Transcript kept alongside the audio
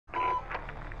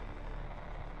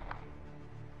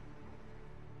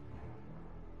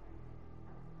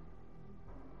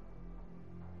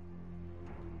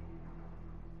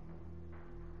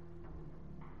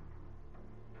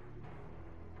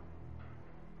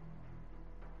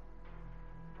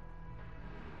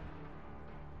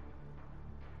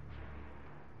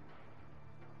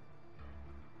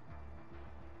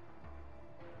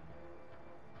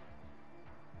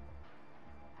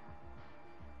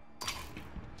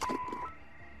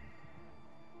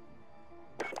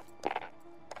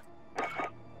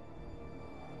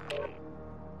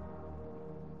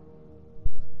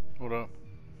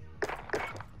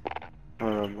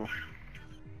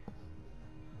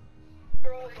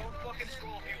don't fucking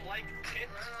scroll. If you like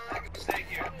tits, I can stay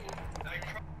here. Now you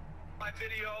try my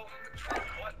video.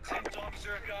 What? TikTok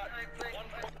circa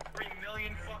 1.3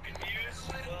 million fucking views.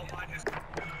 Well, I just 2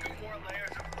 more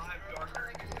layers of 5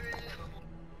 darker.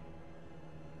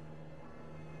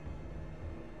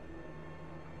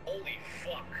 Holy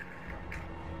fuck.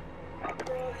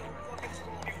 Bro, don't fucking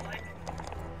scroll. If you like.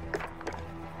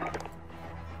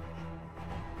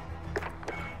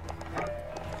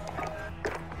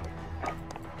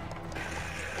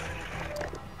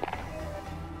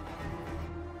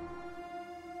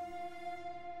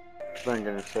 Been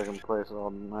getting second place all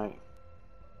night.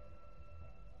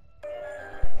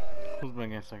 Who's been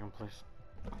getting second place?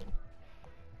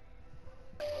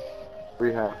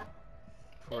 Rehab.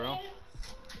 For real?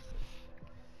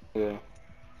 Yeah.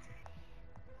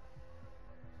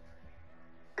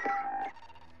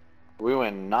 We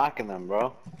went knocking them,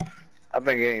 bro. I've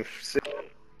been getting sick.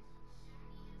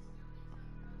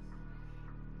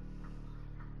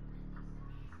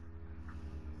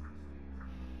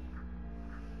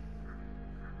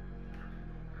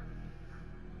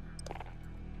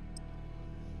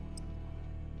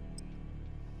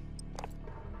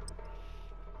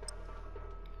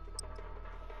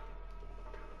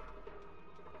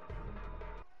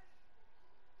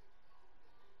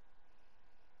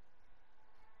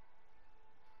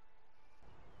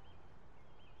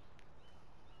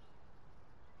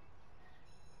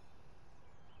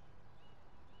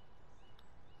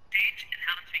 And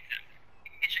how to tweak them. You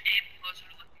can get your aim closer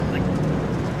to looking like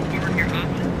over to your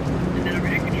options, and then over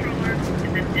to your controller,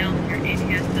 and then down to your ADS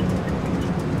system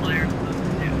and flyer close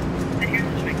to. And here's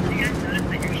the trick. So you guys notice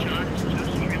that your shot is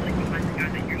just trailing behind the guy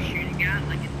that you're shooting at,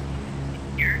 like in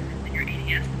here, and your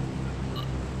ADS moves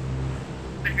close.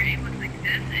 But if your aim looks like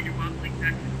this, and you're wobbling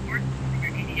back and forth, then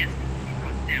your ADS needs to be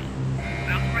brought down.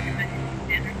 I also recommend using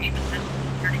standard aim assist,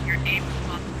 turning your aim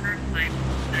response curve time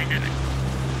dynamic.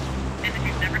 And if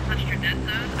you've never touched your dead zone,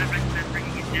 I recommend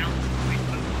bringing it down to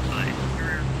 0.05.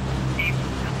 Your aim will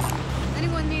help.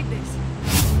 Anyone need this?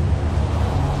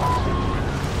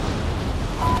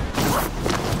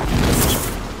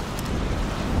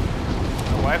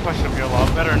 The Wi-Fi should be a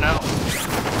lot better now.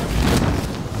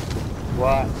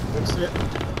 What? That's it.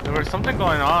 There was something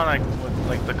going on like with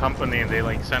like the company, and they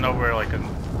like sent over like a,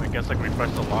 I guess like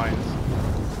refresh the lines,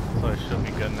 so it should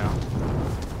be good now.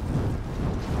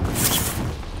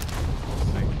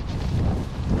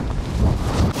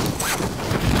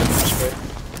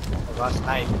 Last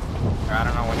night, or I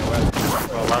don't know when it was.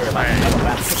 Well, last night,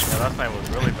 yeah, last night was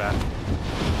really bad.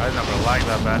 I never lagged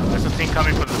that bad. There's a team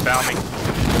coming from the boundary.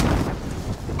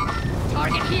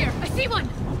 Target here! I see one!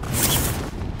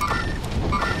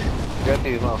 Get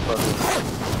these motherfuckers.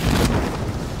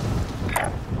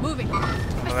 Moving. Oh,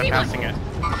 I they're see passing one!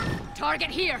 it.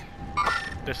 Target here!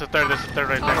 There's a third right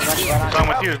there. Target here! What's wrong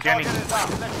with you, Jenny?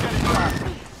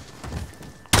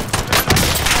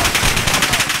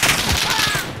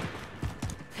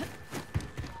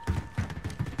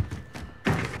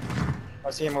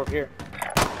 I see him over here.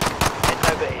 It's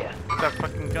over here. What's that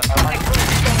fucking gun?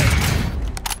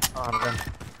 Oh, I'm done.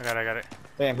 I got it.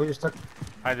 Damn, who just took?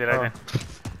 I did. Oh.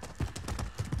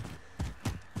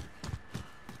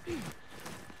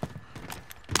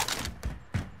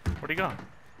 Where'd he go?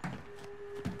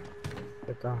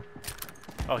 Good go.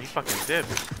 Oh, he fucking did.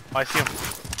 Oh, I see him.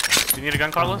 Do you need a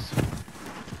gun, Carlos?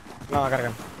 No, I got a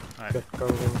gun. Alright. Good, go.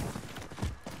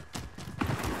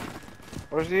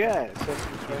 Where's he at?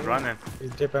 He's running.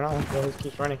 He's dipping on. He always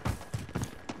keeps running.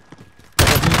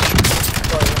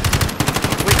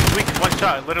 Weak, one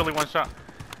shot, literally one shot.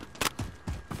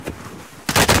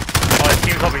 Oh, his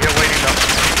team's over here waiting though.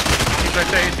 He's right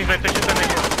there, he's right there, shoot that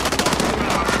nigga.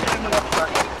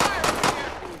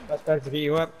 That's better to get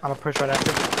you up. I'm gonna push right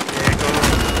after. Yeah,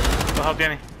 go help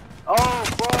Danny. Oh,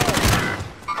 bro!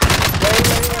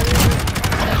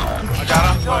 I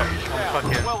got him, but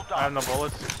fuck it. I have no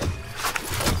bullets.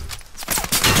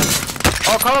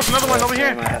 Oh, Carlos, another one over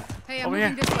here. Hey, I'm Over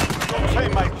moving here. this way.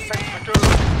 Teammate sent the good.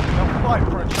 They'll fight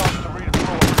for a chance to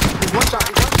redeploy. He's one shot.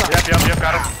 Yep,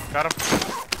 got him.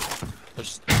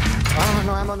 Oh,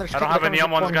 no, I'm on the I don't have any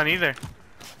ammo on this gun either.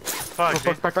 Fuck,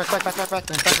 dude. Back.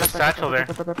 There's a satchel there.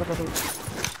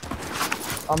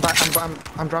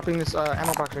 I'm dropping this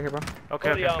ammo box right here, bro.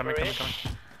 Okay, coming.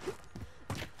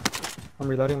 I'm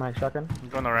reloading my shotgun. I'm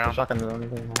going around. Shotgun is the only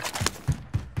thing.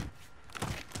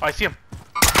 Oh, I see him.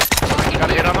 Got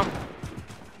a hit on him.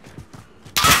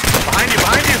 Behind you!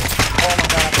 Oh my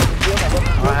god,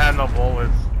 I had no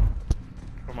bullets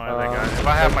for my other guy. If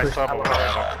I had my sub, I would have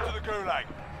had To the gulag.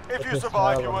 If you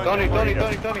survive, you earn Tony.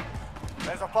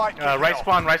 There's a fight. him. Right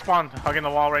spawn. Hugging the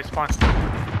wall, right spawn.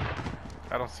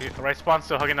 I don't see it. Right spawn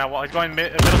still hugging that wall. He's going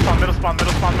middle spawn, middle spawn,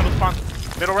 middle spawn, middle spawn.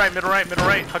 Middle right, middle right, middle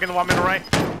right. Hugging the wall, middle right.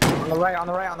 On the right, on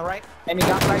the right, on the right. Amy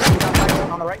got right, Amy got right,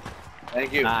 on the right.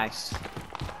 Thank you. Nice.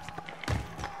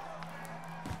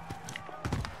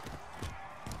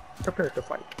 Prepare to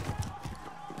fight.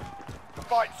 The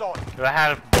fight's on. If I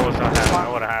had bullets on that,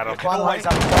 I would have had You them. can always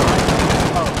have a fight.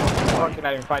 Oh, fucking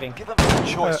not even fighting. Give them the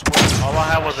choice. All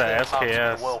I had was a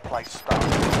SKS. Well-placed stuff.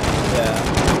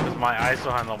 Yeah. Because my eyes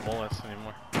don't have no bullets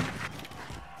anymore.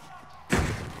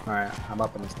 Alright, I'm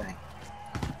up in this thing.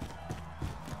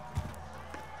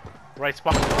 Right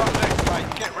spawn. You're up next,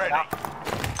 mate. Get ready.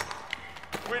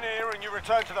 Win here and you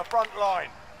return to the front line.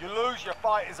 You lose, your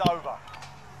fight is over.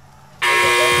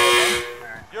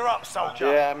 You're up,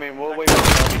 soldier. Yeah, I mean, we'll wait.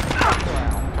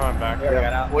 Coming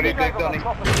back. What do you think, Tony?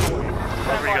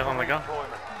 Rodriguez on the gun.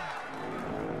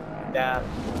 Yeah.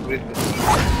 What do you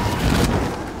think?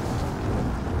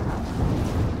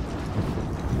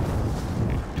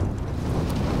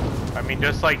 I mean,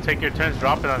 just like take your turns,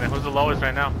 drop it on it. Who's the lowest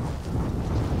right now?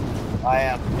 I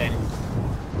am.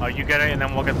 You get it, and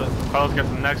then we'll get the Carlos gets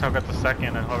the next. I'll get the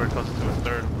second, and whoever closest to his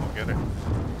third, we'll get it.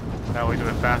 That way, we do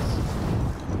it fast.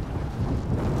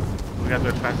 We gotta do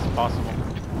it as fast as possible.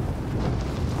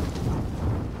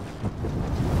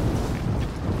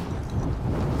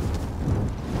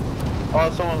 Oh,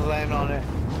 someone's laying on it.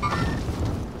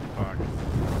 Fuck.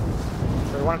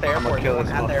 There's one at the I'm gonna airport. kill There's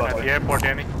this one at the At airport. the airport,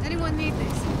 Danny. Anyone need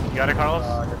this? You got it,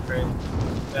 Carlos? You're great.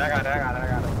 Yeah, I got it, I got it, I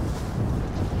got it.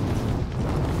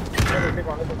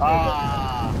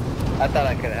 Ah, I thought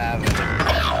I could have it.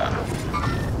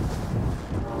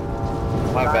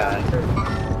 My bad.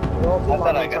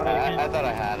 I thought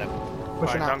I had him.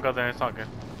 Alright, don't go there. It's all good.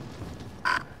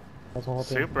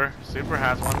 Super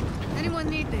has one. Anyone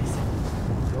need this?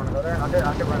 You wanna go there? I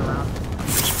can run around.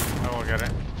 Oh, we'll get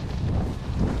it.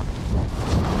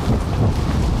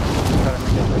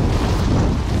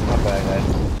 My bad, guys.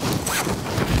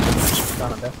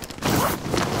 Down on there.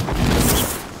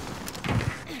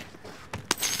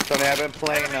 Tony, I've been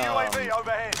playing Enemy UAV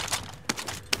overhead.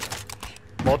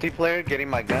 multiplayer, getting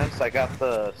my guns. I got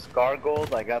the Scar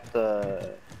Gold. I got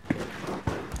the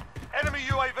Enemy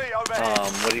UAV overhead.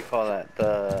 what do you call that?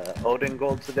 The Odin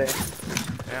Gold today.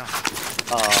 Yeah.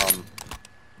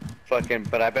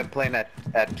 But I've been playing at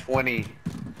 20.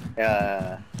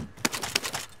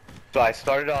 So I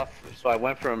started off. So I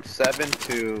went from 7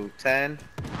 to 10,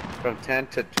 from 10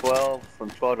 to 12, from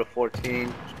 12 to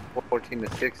 14, 14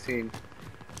 to 16,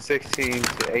 16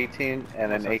 to 18,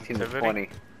 and then 18 to 20.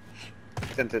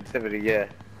 Sensitivity, yeah.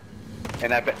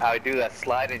 And I do that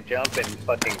slide and jump and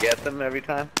fucking get them every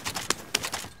time.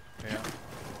 Yeah.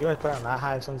 You guys play on that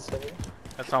high sensitivity?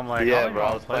 That's why I'm like, Yeah, I don't bro, I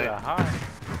know was play playing- that high.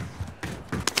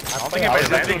 I don't think I anybody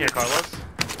was landed here, Carlos.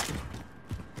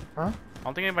 Huh? I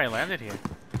don't think anybody landed here.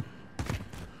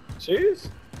 Serious?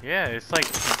 Yeah, it's like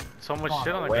so much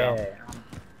shit on the ground.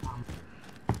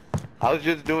 I was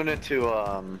just doing it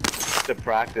to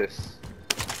practice.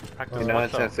 Practice You know, what,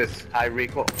 and though? since it's high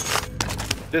recoil,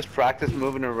 just practice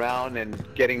moving around and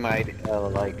getting my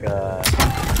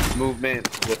movement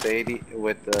with the 80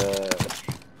 with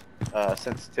the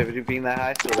sensitivity being that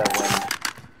high, so that when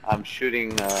I'm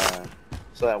shooting,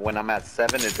 so that when I'm at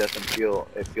 7, it doesn't feel.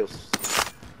 It feels,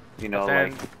 you know,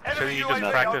 Then, like. shouldn't you just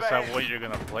practice at what you're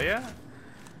gonna play at?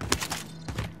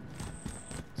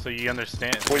 So you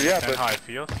understand, Well, yeah, understand but- how it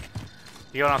feels?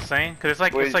 You know what I'm saying? Cause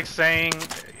it's like saying.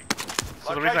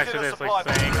 So the reason I say this is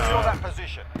like saying, that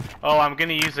position. oh, I'm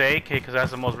gonna use the AK because it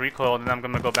has the most recoil, and then I'm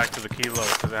gonna go back to the Kilo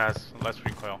because it has less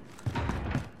recoil.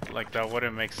 Like that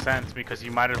wouldn't make sense because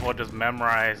you might as well just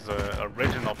memorize the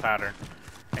original pattern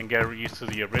and get used to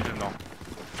the original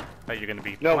that you're gonna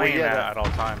be No, but playing yeah, at all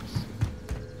times.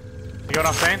 You know what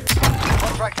I'm saying?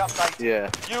 Contract update. Yeah.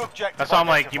 You object. That's why I'm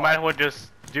like, you might as well just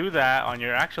do that on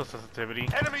your actual sensitivity,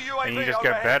 Enemy UAV and you just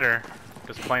get overhead. better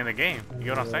just playing the game. You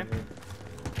know what I'm saying?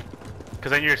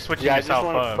 Because then you're switching Yeah, I just yourself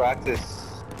want to up. practice.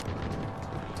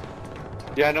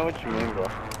 Yeah, I know what you mean, bro.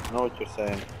 I know what you're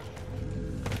saying.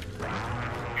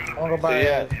 I wanna go So by.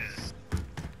 yeah.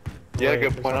 You had a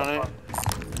good point on it.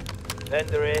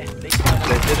 Vendor A,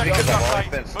 Just because I've always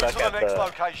been Move stuck to the at next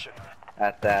location.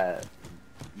 that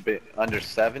bit under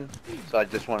 7, so I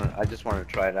just want to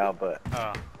try it out. But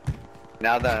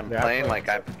now that I'm Yeah, playing, like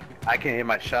I can hit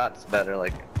my shots better.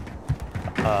 Like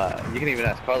you can even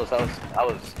ask Carlos. I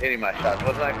was hitting my shots,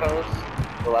 wasn't I, Carlos?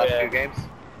 The last few games.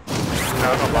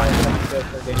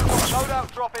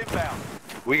 Loadout drop inbound.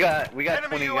 We got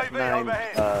Enemy UAV 29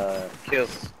 overhead.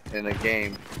 kills in a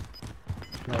game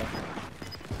Yeah.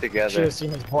 together. Should've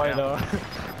seen his boy though.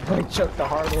 He choked the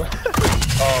hard one.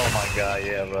 Oh my god,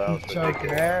 yeah, bro. That was Choke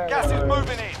ridiculous. there. Gas is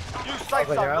moving in. Use safe Like,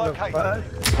 zone how the located. fuck?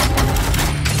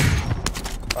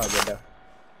 Oh, good though.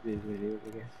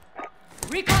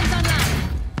 Recon's online.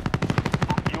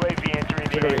 UAV entering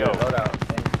the Literally a AO. loadout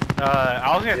thing. I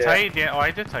was gonna Yeah. tell you. Oh,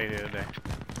 I did tell you the other day.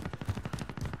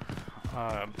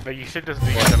 But you should just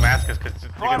use Damascus because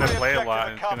you're gonna Primary play a objective lot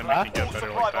and it's gonna make you accomplished. get All better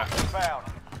supply like that. boxes found.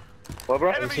 What,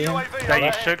 bro? Enemy see him? UAV That you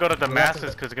overhead. should go to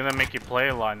Damascus because it's gonna make you play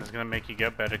a lot and it's gonna make you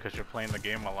get better because you're playing the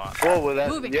game a lot. Whoa, well,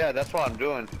 Moving. yeah, that's what I'm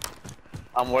doing.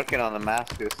 I'm working on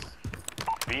Damascus.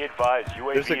 Be advised,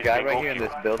 UAV There's a is guy bingo right here in fuel.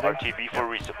 this building. RTB for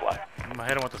resupply. I'm gonna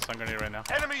hit him with the stun grenade right now.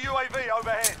 Enemy UAV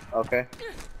overhead. Okay.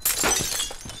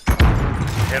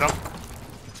 Hit him.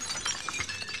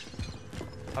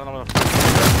 I don't know where the fuck.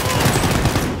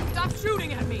 Stop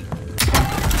shooting at me.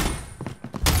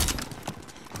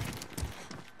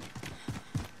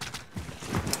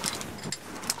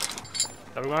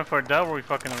 Are we going for a dub or are we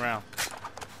fucking around?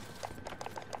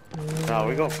 No,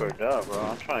 we're going for a dub, bro.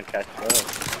 I'm trying to catch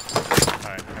up.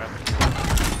 Alright, I got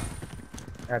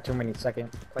I got too many second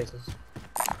places.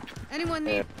 Anyone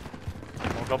Yeah. need?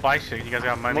 We'll go buy shit. You guys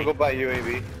got I'm money. gonna go buy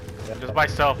UAV. Just buy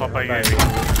self. I'll buy you.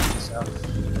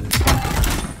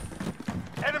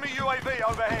 Enemy UAV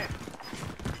overhead.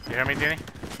 You hear me, Danny?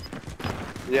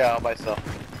 Yeah, I'll buy stuff.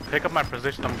 Pick up my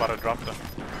position. I'm about to drop them.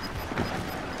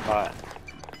 Alright.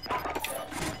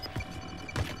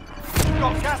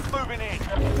 Got gas moving in.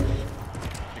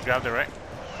 You grabbed it, right?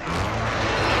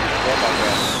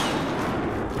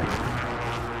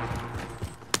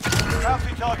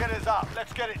 Bounty target is up.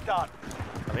 Let's get it done.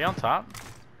 Are they on top?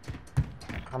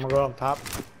 I'm gonna go up top.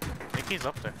 I think he's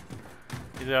up there.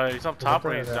 He's up top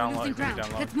or he's there. down low. Losing He's down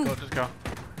ground. low. Let's Go, move. just go.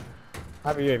 I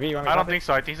have a UAV. You want me I to don't drop think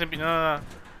so. I think he's gonna be no.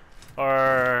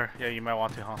 Or yeah, you might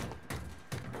want to, huh?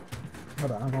 it?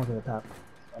 Hold on, I'm going to the top.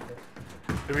 Okay.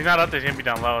 If he's not up there, he's gonna be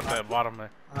down low at the bottom there.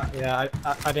 Yeah,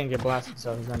 I didn't get blasted,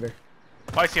 so he's under.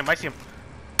 Oh, I see him. I see him.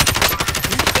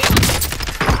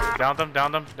 Downed him.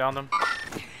 Downed him. Downed him.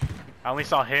 I only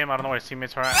saw him. I don't know where his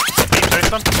teammates are at. There's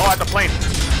some. Oh, at the plane.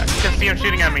 You can see him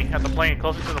shooting at me at the plane,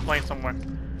 closer to the plane somewhere.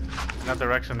 In that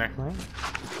direction there. Right?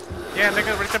 Yeah, they're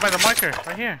right there by the marker,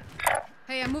 right here.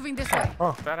 Hey, I'm moving this way.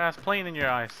 Oh, Badass plane in your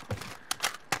eyes.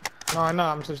 no,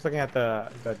 I'm just looking at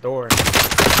the door.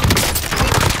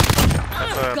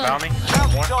 That's a Gun. bounty.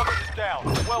 Bounty More. target is down.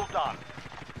 Well done.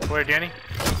 Where, Danny?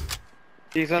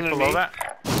 He's under Below me. that?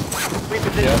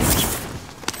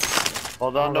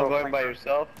 Hold on, I'll don't go go in flank. by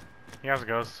yourself. He has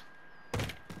ghosts.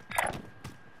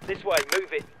 This way,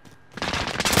 move it.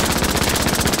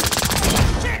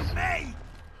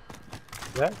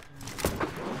 That?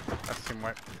 That's team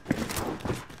wipe.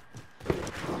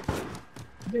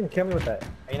 You didn't kill me with that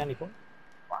A94?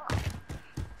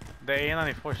 The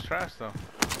A94 is trash though.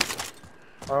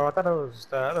 Oh, I thought it was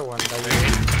the other one.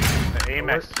 That The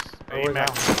AMAX. The where's that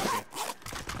AMAX.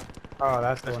 Oh,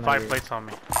 that's the There's one. 5 plates on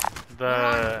me.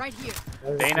 The Right here.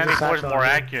 The A94 is more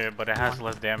accurate, but it has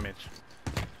less damage.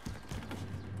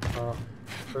 Oh,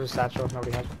 there's a satchel.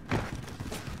 Nobody has one.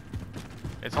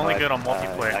 It's only good on I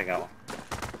multiplayer got one.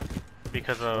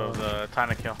 because of the time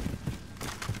to kill.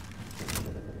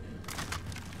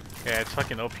 Yeah, it's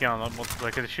fucking OP on multiplayer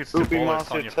because it shoots 2 Spoopy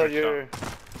bullets on Monster, your tell first your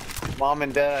mom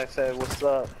and dad I said what's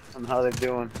up and how they're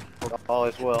doing. All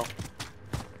is well. shot.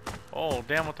 Oh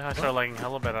damn! What the hell? I started lagging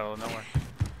hella bad out of nowhere.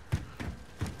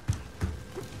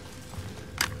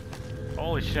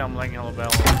 Holy shit! I'm lagging hella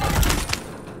bad.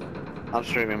 I'm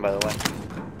streaming, by the way.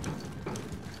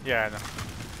 Yeah, I know.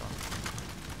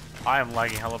 I am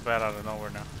lagging hella bad out of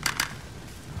nowhere now.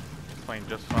 Playing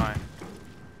just fine.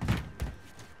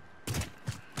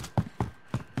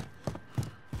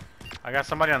 I got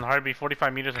somebody on heartbeat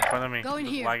 45 meters in front of me. Go in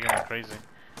just here. lagging like crazy.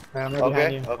 I'm right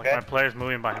behind you. Like my player's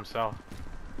moving by himself.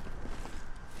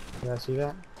 Yeah, see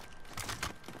that?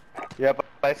 Yep,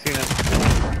 I seen him.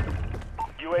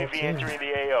 UAV Okay. entering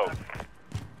the AO.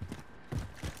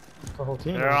 The whole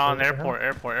team. They're is on right there,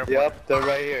 airport. Yep, they're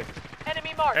right here.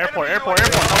 Enemy marked. Airport. Enemy Over airport.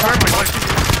 huh?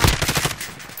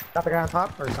 Got the guy on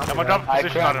top or something? I'm gonna drop I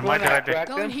position on him. I cracked did. one,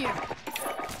 Go in here.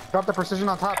 Drop the precision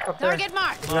on top up there. Target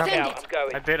marked. Yeah. Send Out, it. I'm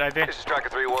going. I did. This is Striker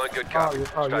 3-1, good Oh, copy. you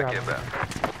Strike have it. inbound.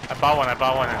 I bought one.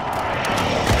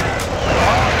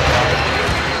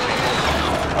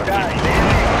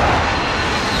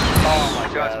 Oh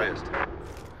my Shots god. missed.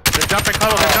 They're jumping,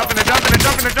 Carlo.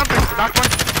 They're jumping. Knocked one.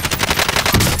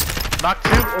 Knocked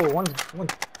 2. Oh, one's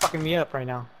fucking me up right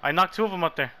now. I knocked 2 of them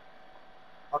up there.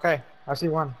 Okay, I see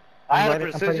one. I had a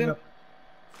I'm putting precision. up.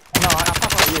 No, I'm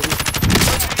not on you.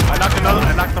 I knocked another.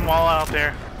 I knocked them all out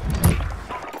there.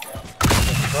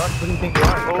 What do you think you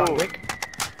are? Oh. John Wick?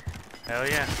 Hell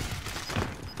yeah.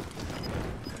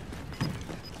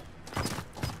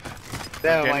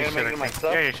 Damn, am I Danny gonna make shit, it I think.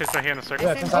 myself? Yeah, your shit's right here in the circle.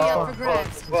 Yeah, it's SMG inside up for spawn.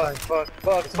 grabs.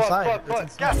 Fuck. It's inside. It's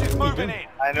inside. Gas is moving in.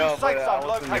 I know, New but safe I zone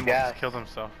was in the located. gas. Killed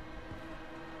himself.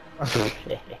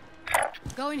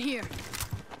 Go in here.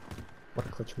 What a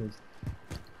clutch move.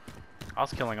 I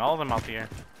was killing all of them out the air.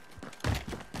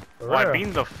 For Well, I real.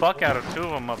 beamed the fuck out of 2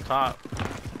 of them up top.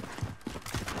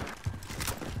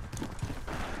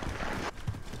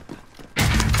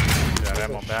 Yeah, that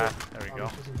ammo bad. There we go.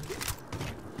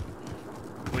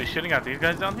 Were you shooting at these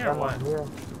guys down here or what?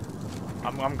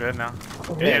 I'm good now.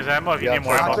 Yeah. Here's ammo if you Yeah, need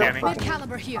more ammo, okay. Danny. Mid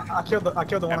caliber here. I killed the one.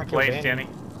 I And killed Blaze, Danny. Danny.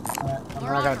 And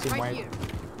More I got a armor team right wipe. here.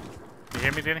 You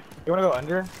hear me, Danny? You wanna go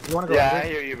under? You wanna go Yeah, I under?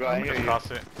 hear you, bro. I hear Just you.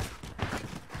 cross it.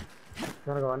 You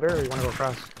wanna go under or you wanna go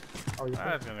across? Oh, you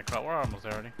Ah, it's gonna cross. We're almost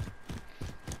there already.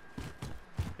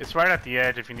 It's right at the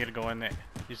edge if you need to go in there.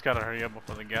 You just gotta hurry up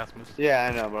before the gas moves. Yeah,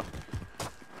 I know, bro.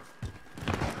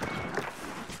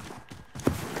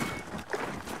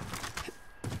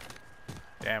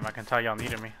 Damn, I can tell y'all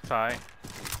needed me. It's alright.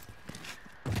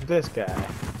 This guy.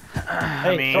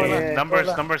 I mean, far left, numbers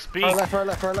far left. speak.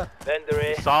 Far left. Vendor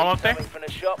here. Saw him up there? Coming from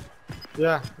the shop.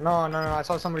 Yeah. No. I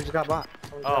saw somebody just got bought.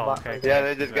 Somebody just got Oh, bought. okay. Yeah, I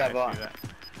they see just that, got I see bought. that.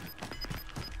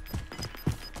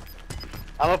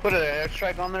 I'm gonna put an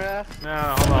airstrike on their ass. No,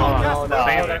 hold on. No, no,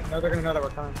 Save no, it. no, they're gonna know that we're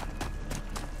coming.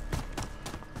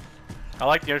 I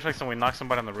like the airstrikes when we knock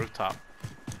somebody on the rooftop.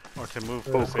 Or to move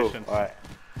Cool. positions. Alright.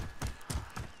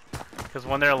 Because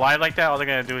when they're alive like that, all they're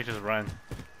gonna do is just run.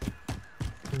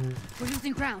 We're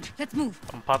losing ground. Let's move.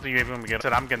 I'm pop the UAV when we get up.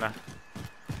 Said I'm gonna.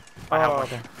 I have Oh, one.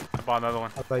 okay. I bought another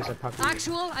one. I thought you said puppy.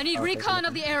 Actual, I need Okay, recon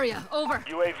of the area. Over.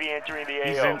 UAV entering the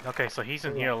He's AO. in. Okay, so he's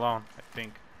in here alone, I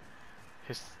think.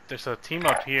 There's a team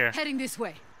up here. Heading this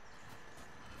way.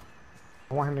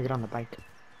 I want him to get on the bike.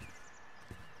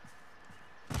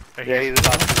 Right Yeah, here. he's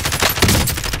about to.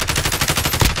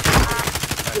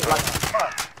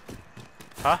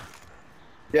 Huh?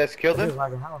 Yes, killed He's him.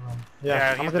 lagging hell, man. Yeah,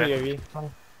 Yeah, I'm he's gonna dead. UAV.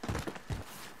 Funny.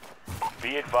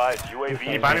 Be advised, UAV.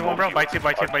 Can you buy me one, bro? Buy two.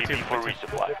 RTB for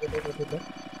resupply.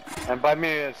 And buy me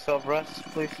a self-rest,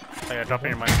 please. Oh yeah, drop in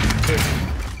your money.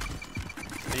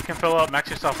 You can fill up, max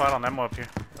yourself out on ammo up here.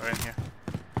 Right in here.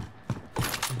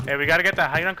 Hey, we gotta get that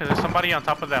high ground because there's somebody on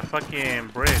top of that fucking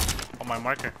bridge on my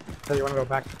marker. So you wanna go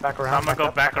back So around? I'm gonna go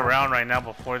up? back around right now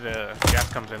before the gas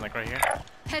comes in, like right here.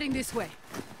 Heading this way.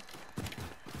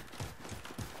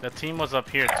 The team was up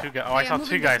here, 2 guys. Oh, I Yeah, saw moving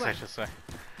 2 this guys, way. I should say.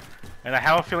 And I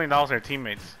have a feeling that was their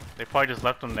teammates. They probably just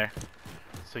left them there.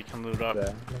 So you can loot up. Yeah,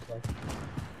 looks like.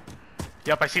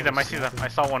 Yep, I see them, I see them. I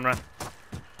saw one run.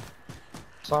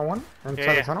 Saw one inside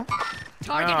Yeah. the tunnel.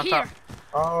 Target on here. top.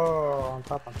 Oh, on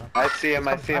top. I see him.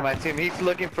 He's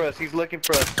looking for us.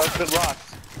 Touch the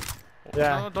rocks.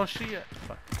 Yeah. No, don't shoot yet.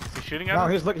 Fuck. Is he shooting at No,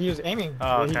 him? he was aiming.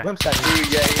 Oh, He okay. glimpsed at me.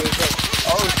 Yeah, he was like,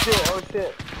 oh shit.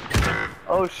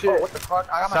 Oh, what the fuck?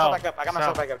 I got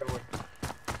myself back up. Don't worry.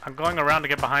 I'm going around to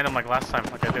get behind him like last time,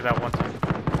 like I did that one time.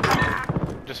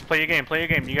 Just play your game,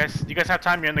 You guys have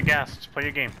time, you're in the gas. Just play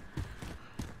your game.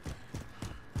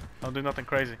 Don't do nothing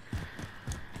crazy.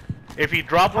 If you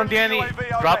drop one, Danny,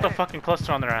 drop the fucking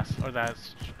cluster on their ass. Or that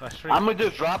street. I'm gonna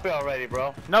just drop it already,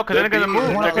 bro. No, because they're gonna move.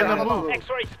 They're gonna move.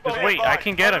 X-ray Just spotted. wait, I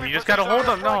can get him. You just gotta hold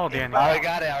him. No, Danny. I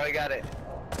already got it.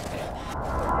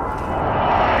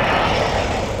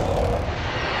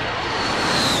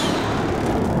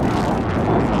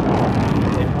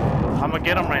 I'm gonna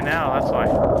get him right now, that's why.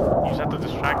 You just have to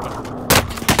distract them.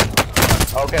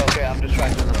 Okay, I'm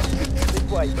distracting them. This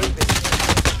way, move it.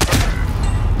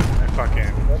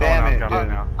 Fucking. Damn it, got him dude.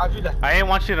 now. I'll do that. I didn't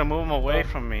want you to move him away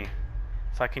from me.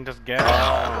 So I can just get him.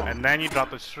 Oh. And then you drop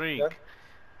the streak. Yeah.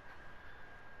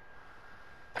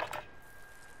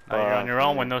 Now you're on your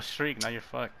own with no streak, now you're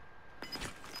fucked.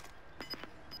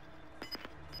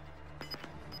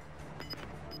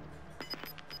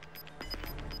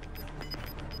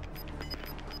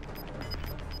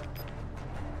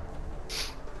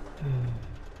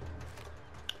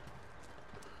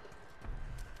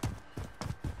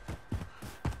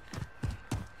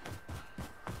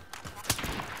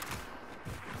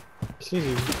 It's easy.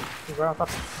 He's right on top.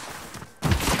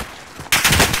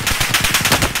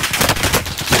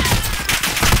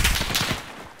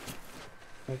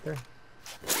 Right there.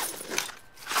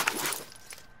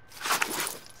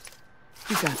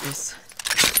 You got this.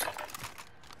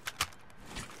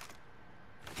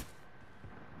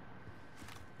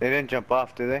 They didn't jump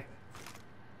off, did they?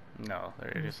 No,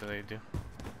 they're idiots, so they do.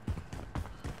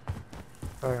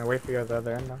 Oh, I'm gonna wait for you at the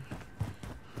other end now.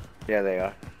 Yeah, they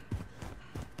are.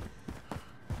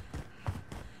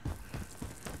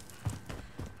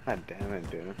 God damn it,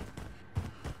 dude.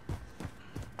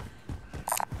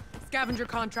 Scavenger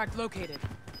contract located.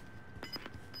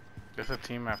 There's a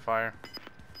team at fire.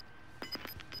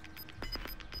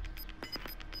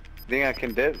 You think I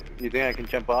can dip? You think I can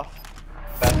jump off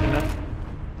fast enough?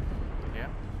 Yeah.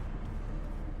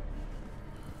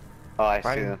 Oh, I see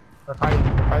Fighting. them. They're fighting.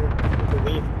 They're fighting.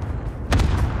 They leave.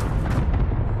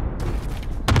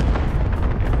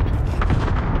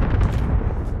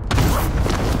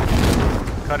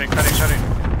 Cut it, cut it, cut it.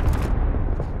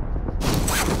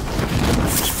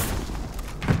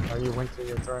 Oh, you went to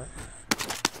your threat.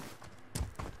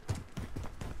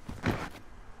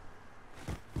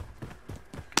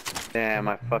 Damn,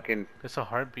 I fucking. There's a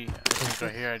heartbeat. I think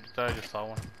right here. I thought I just saw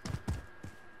one.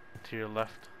 To your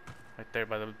left. Right there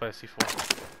by the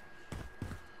C4.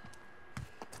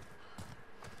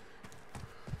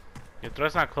 Your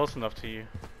threat's not close enough to you.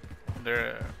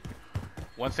 They're...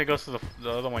 Once it goes to the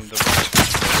other one,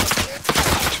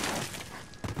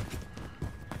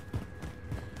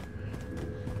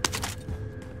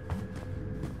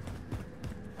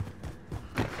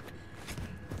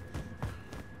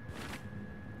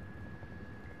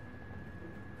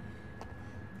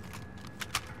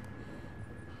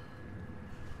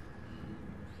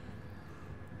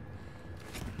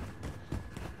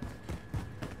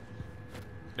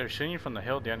 they're shooting you from the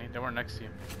hill, Danny. They weren't next to you.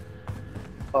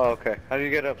 Oh, okay. How do you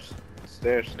get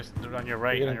upstairs? They're on your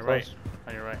right, You're on your getting right,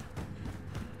 on your right.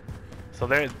 So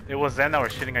there, it was them that were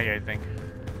shooting at you, I think.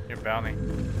 You're bounding.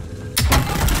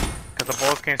 Because the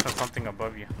bullets came from something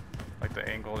above you. Like the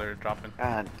angle they're dropping.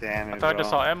 God damn it, I thought I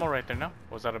just bro. saw ammo right there, no?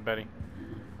 Or was that a Betty?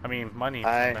 I mean, money.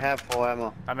 I have full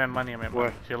ammo. I meant money, I meant Where?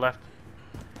 money. To your left.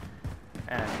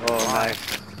 And Oh, nice.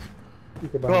 You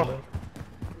can buy Go. them.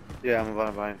 Yeah, I'm about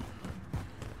to buy it.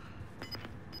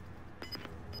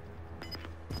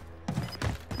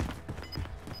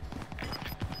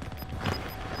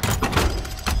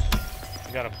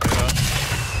 you gotta put it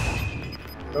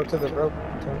up. Go to the rope.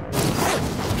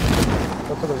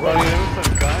 Go to the Oh, rope. yeah, there was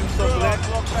some guns over there.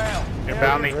 Locked down. You're Yeah,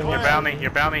 bounty, clear. you're bounty,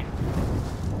 you're bounty.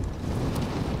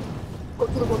 Go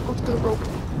to the rope. Go to the rope.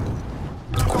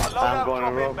 Got a loadout I'm going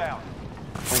to drop rope. inbound.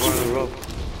 I'm going to the rope.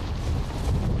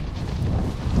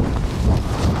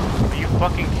 Are you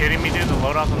fucking kidding me, dude? The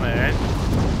loadout's on the edge?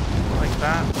 Like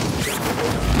that?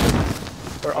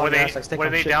 We're on Were they, gas, like, stick were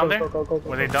on they shit. down Go, there? go, go, go, go,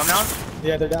 Were go. they down now?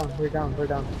 Yeah, they're down. We're down. We're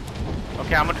down.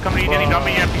 Okay, I'm gonna come to you, Danny. Drop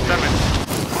me your MP7.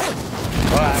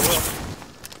 Alright, I will.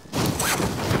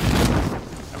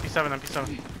 MP7,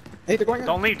 MP7. Hey, they're going out.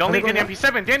 Don't leave, don't leave, They're Danny.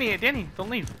 going MP7, Danny, Danny, don't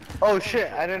leave. Oh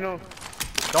shit, I didn't know.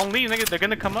 Don't leave, nigga. They're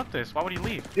gonna come up this. Why would you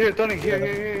leave? Here, Tony,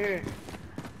 here.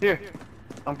 Here.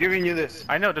 I'm giving you this.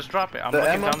 I know, just drop it. I'm The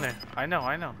looking ammo? down there. I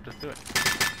know. Just do it.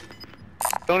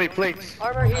 Tony, plates.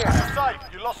 Armor here. Safe.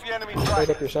 You lost the enemy Straight track.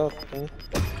 up yourself, okay?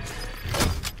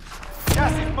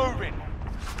 Gas is moving.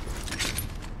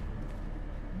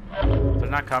 They're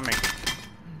not coming.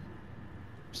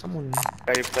 Someone.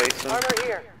 Got your plates? Tony? Armor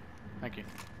here. Thank you.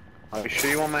 Are you sure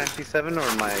you want my MP7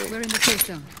 or my We're in the safe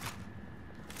zone.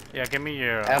 Yeah, give me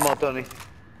your... ammo, Tony?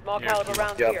 Small Here, caliber keep-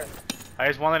 rounds Yep. here. I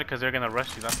just wanted it because they're gonna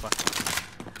rush you, that's why.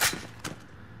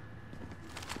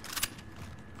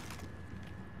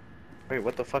 Wait,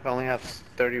 what the fuck? I only have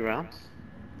 30 rounds?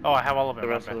 Oh, I have all of it. The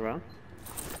my rest of bad. the rounds?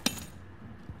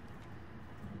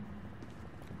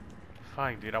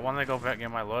 Fuck, dude. I wanted to go back and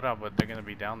get my loadout, but they're gonna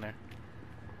be down there.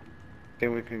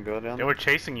 Think we can go down They there? were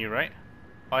chasing you, right?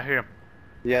 Oh, I hear them.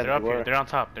 Yeah, They're up they here. were. They're on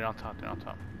top. They're on top. They're on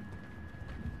top.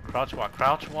 Crouch walk,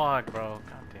 bro.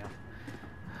 God damn.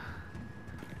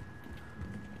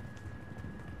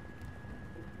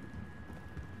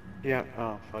 Yeah,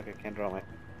 oh fuck, I can't draw my...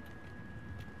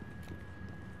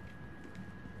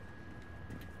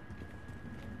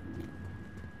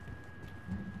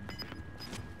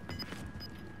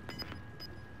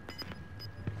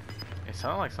 It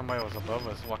sounded like somebody was above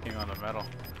us walking on the metal.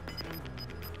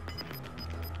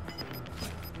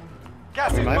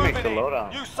 Gas is We might make moving the in.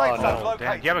 loadout. Use Oh, safe no. zone Damn,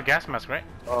 located. you have a gas mask, right?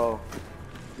 Oh.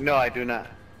 No, I do not.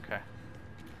 Okay.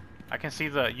 I can see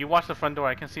the... You watch the front door.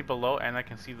 I can see below, and I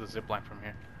can see the zip line from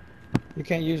here. You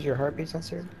can't use your heartbeat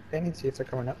sensor, Danny, see if they're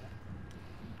coming up.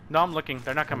 No, I'm looking.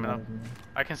 They're not coming up.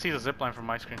 I can see the zip line from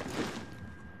my screen.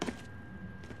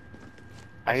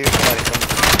 I hear somebody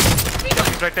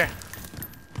coming. He's right there.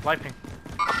 Light ping.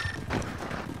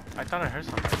 I thought I heard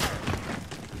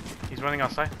something. He's running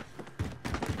outside.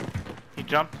 He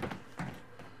jumped.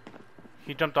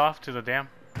 He jumped off to the dam.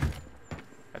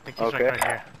 I think he's Okay. right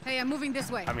here. Hey, I'm moving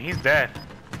this way. I mean, he's dead.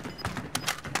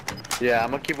 Yeah,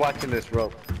 I'm gonna keep watching this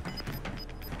rope.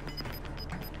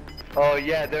 Oh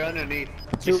yeah, they're underneath.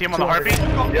 You see him on the heartbeat?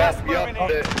 Got gas Yep, moving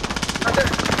yep. in.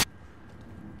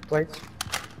 Plates.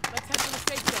 Let's head to the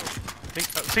safe zone.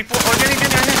 C4. Oh, Danny,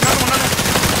 another one.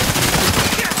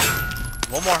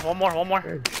 One more.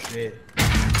 Good shit.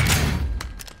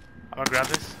 I'm gonna grab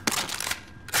this.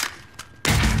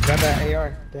 Grab that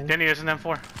AR, Danny. Danny, there's an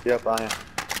M4. Yep, I am.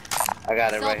 I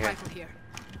got it Assault right here. rifle here.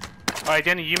 Alright,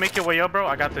 Danny, you make your way up, bro.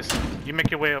 I got this. You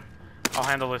make your way up. I'll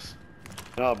handle this.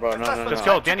 No, bro, no. Just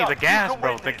go, Danny, the gas,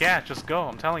 bro. The gas, just go.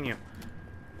 I'm telling you.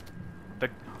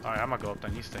 Alright, I'm gonna go up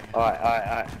then. You stay.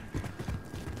 Alright.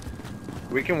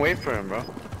 We can wait for him, bro.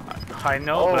 I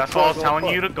know, but that's why I was telling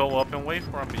you to go up and wait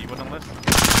for him, but you wouldn't listen.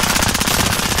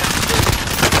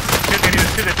 Shoot, Danny,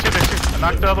 shoot.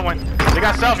 Knock the other one. They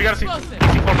got self, you gotta see.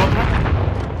 C4 both of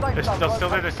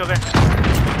them. They're still there.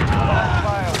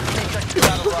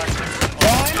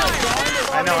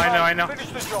 I know.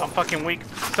 I'm fucking weak.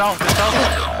 Self.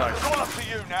 Sorry. It's all up to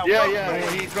you now.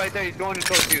 Yeah, he's right there. He's going to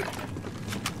towards you.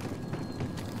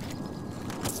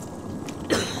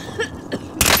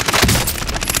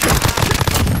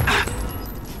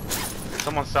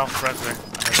 Someone's self-res there. I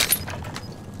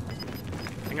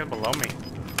think it's below me.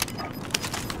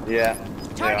 Yeah.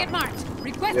 Target marked.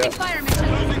 Requesting fire mission.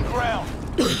 Losing ground.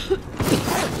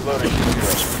 Loading.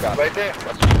 Right there. You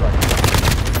got this.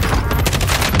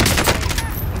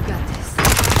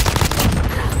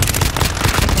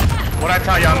 What'd I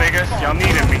tell y'all niggas? Y'all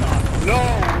needed me. No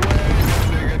way,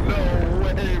 nigga. No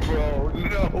way, bro.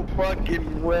 No fucking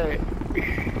way.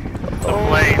 The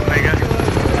blaze, nigga.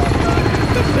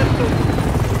 The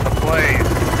blaze.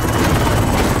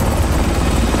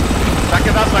 Back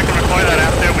it up so I can record that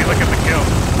after we look at the kill.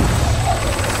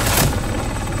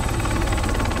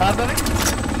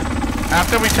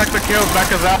 After we check the kills,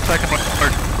 back us up so I can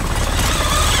record.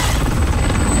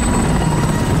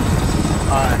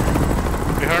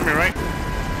 You heard me, right?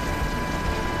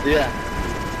 Yeah.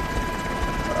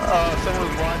 Oh,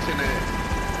 someone's watching it.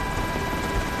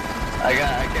 I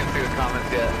can't see the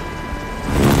comments yet.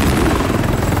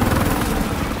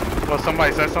 Well,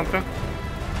 somebody said something?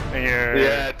 In your,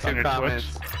 Yeah, on 2 your comments.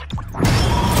 Twitch?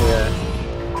 Yeah.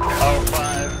 Oh,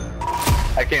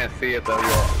 5. I can't see it though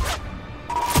yet.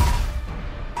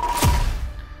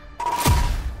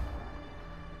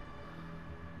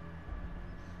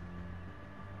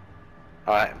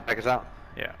 Alright, back us out.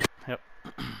 Yeah. Yep.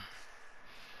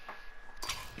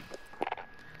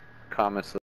 Comments.